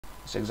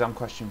It's an exam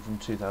question from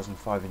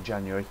 2005 in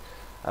January.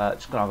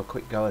 Just going to have a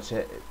quick go at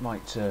it. It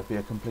might be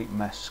a complete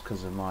mess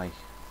because of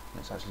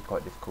it's actually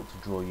quite difficult to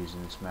draw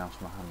using this mouse.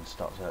 My hand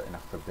starts hurting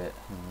after a bit.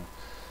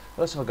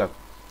 Let's have a go.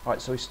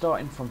 Right, so we're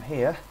starting from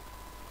here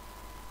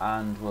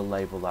and we'll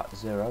label that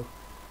 0.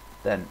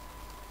 Then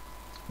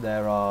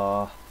there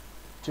are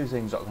two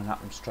things that can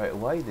happen straight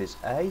away. There's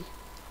A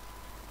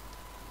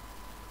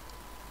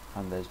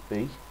and there's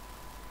B.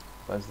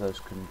 Both of those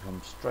can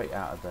come straight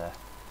out of there.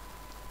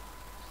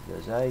 So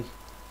there's A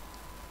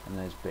and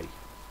there's B. I'm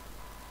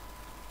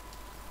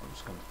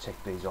just going to tick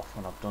these off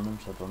when I've done them,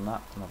 so I've done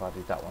that and I've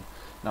added that one.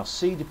 Now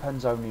C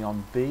depends only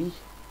on B,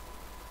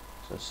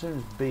 so as soon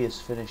as B is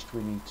finished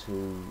we need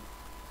to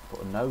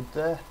put a node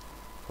there,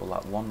 call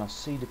that 1. Now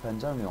C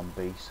depends only on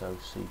B, so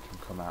C can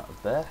come out of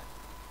there.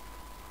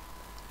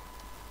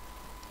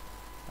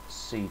 That's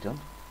C done.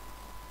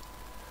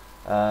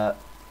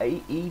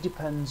 E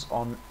depends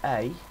on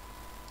A,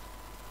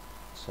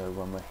 so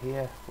when we're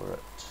here we're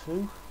at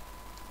 2.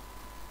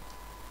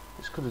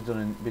 This could have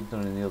been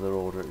done in the other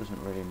order, it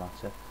doesn't really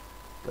matter,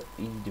 but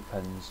E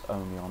depends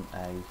only on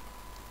A,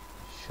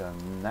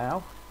 shown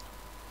now.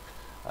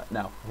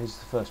 Now here's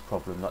the first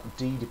problem, that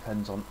D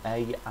depends on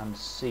A and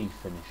C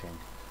finishing,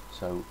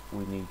 so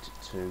we need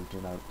to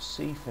denote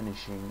C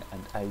finishing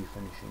and A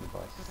finishing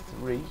by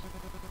 3,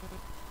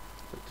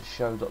 but to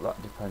show that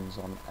that depends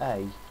on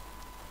A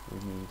we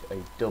need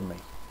a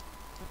dummy.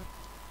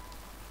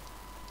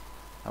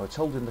 Now we're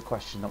told in the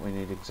question that we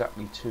need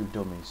exactly 2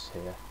 dummies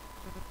here.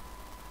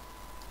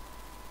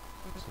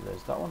 So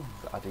there's that one,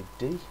 we've added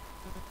D,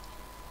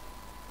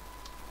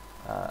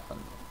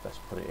 and let's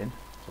put it in,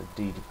 so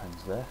D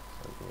depends there,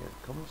 so here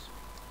it comes.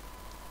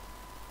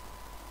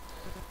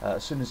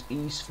 As soon as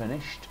E's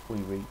finished we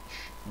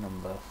reach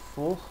number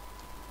 4,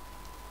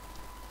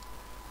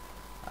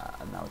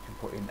 and now we can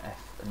put in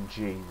F and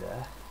G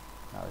there.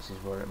 Now this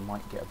is where it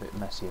might get a bit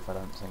messy if I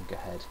don't think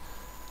ahead.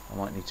 I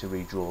might need to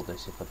redraw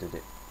this if I did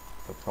it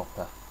for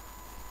proper.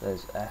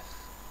 There's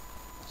F,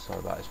 sorry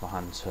about this, my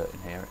hand's hurting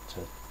here, it's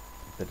a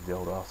bit of the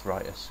old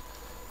arthritis,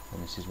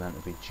 and this is meant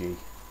to be G.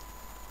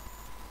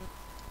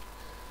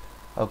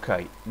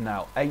 Okay,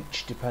 now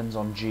H depends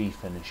on G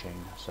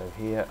finishing, so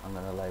here I'm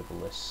going to label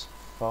this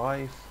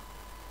 5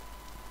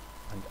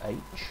 and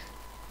H.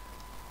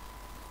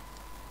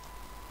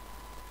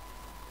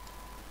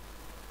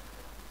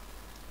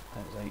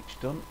 That's H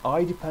done.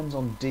 I depends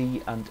on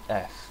D and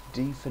F,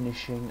 D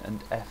finishing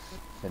and F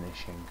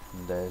finishing,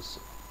 and there's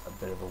a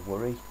bit of a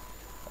worry.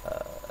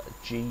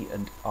 G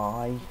and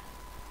I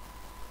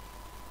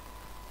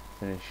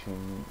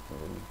finishing, oh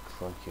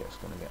crikey, it's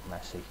going to get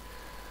messy.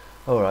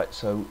 Alright,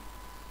 so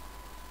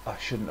I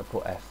shouldn't have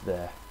put F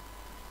there,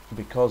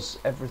 because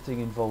everything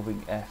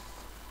involving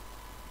F,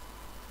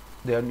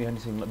 the only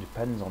thing that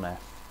depends on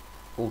F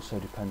also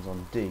depends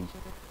on D.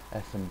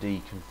 F and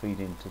D can feed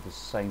into the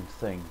same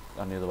thing,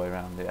 and the other way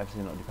around.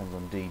 Everything that depends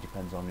on D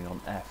depends only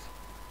on F.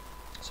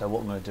 So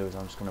what I'm going to do is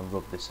I'm just going to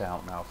rub this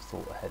out now. I've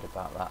thought ahead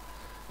about that.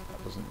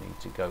 That doesn't need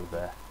to go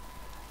there.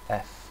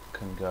 F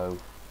can go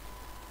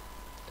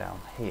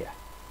down here.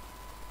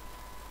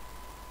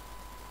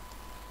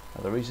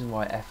 Now the reason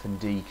why F and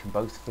D can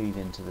both feed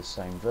into the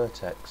same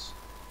vertex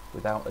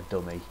without a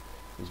dummy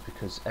is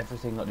because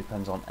everything that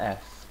depends on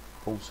F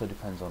also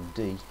depends on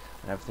D,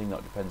 and everything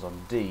that depends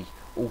on D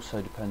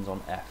also depends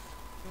on F,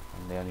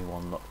 and the only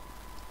one that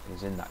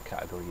is in that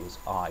category is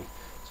I.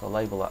 So I'll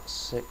label that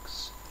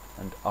 6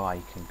 and I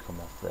can come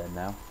off there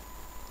now.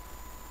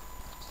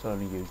 Still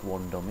only used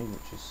 1 dummy,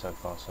 which is so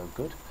far so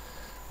good.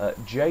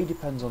 J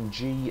depends on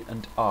G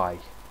and I.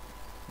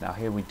 Now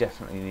here we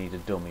definitely need a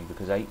dummy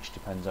because H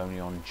depends only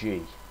on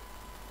G.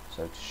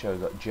 So to show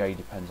that J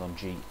depends on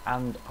G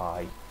and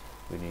I,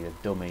 we need a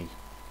dummy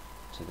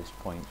to this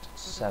point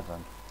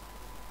 7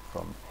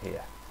 from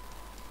here.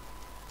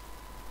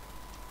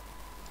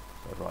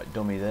 So right,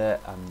 dummy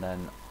there, and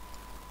then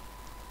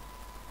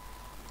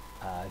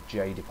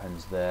J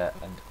depends there,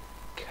 and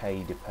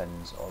K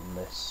depends on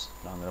this.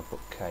 Now I'm going to put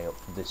K up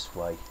this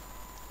way.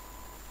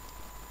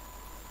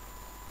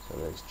 So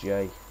there's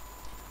J,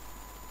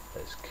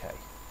 there's K.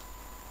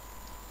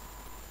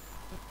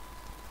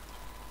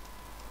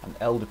 And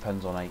L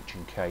depends on H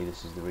and K.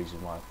 This is the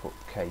reason why I put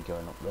K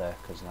going up there,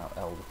 because now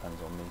L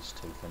depends on these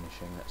two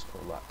finishing. Let's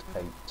call that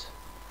 8,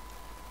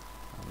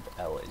 and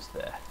L is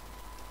there.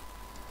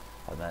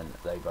 And then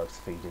they both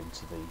feed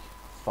into the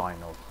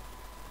final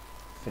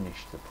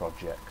finish the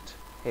project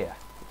here,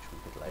 which we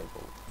could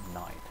label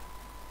 9.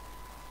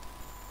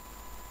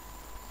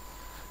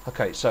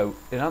 Okay, so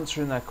in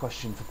answering their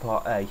question for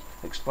part A,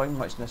 explain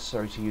why it's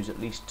necessary to use at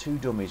least 2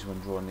 dummies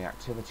when drawing the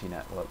activity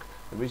network.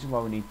 The reason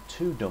why we need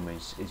 2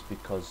 dummies is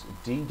because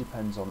D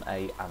depends on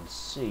A and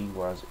C,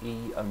 whereas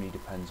E only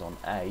depends on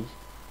A.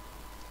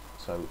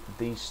 So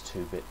these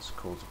 2 bits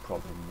cause a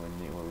problem when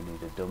we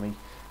need a dummy,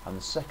 and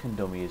the second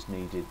dummy is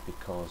needed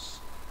because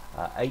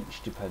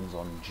H depends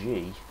on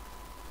G,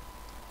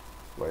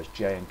 whereas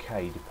J and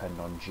K depend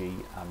on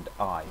G and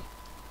I.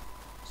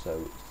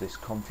 So this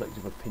conflict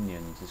of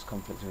opinions, this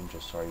conflict of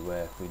interest, sorry,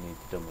 where we need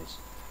the dummies.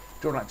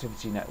 Draw an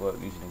activity network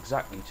using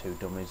exactly 2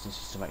 dummies.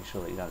 This is to make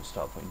sure that you don't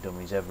start putting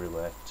dummies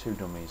everywhere. 2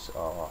 dummies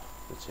are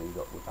the 2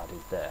 that we've added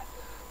there.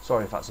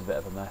 Sorry if that's a bit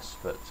of a mess,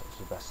 but that's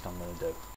the best I'm going to do.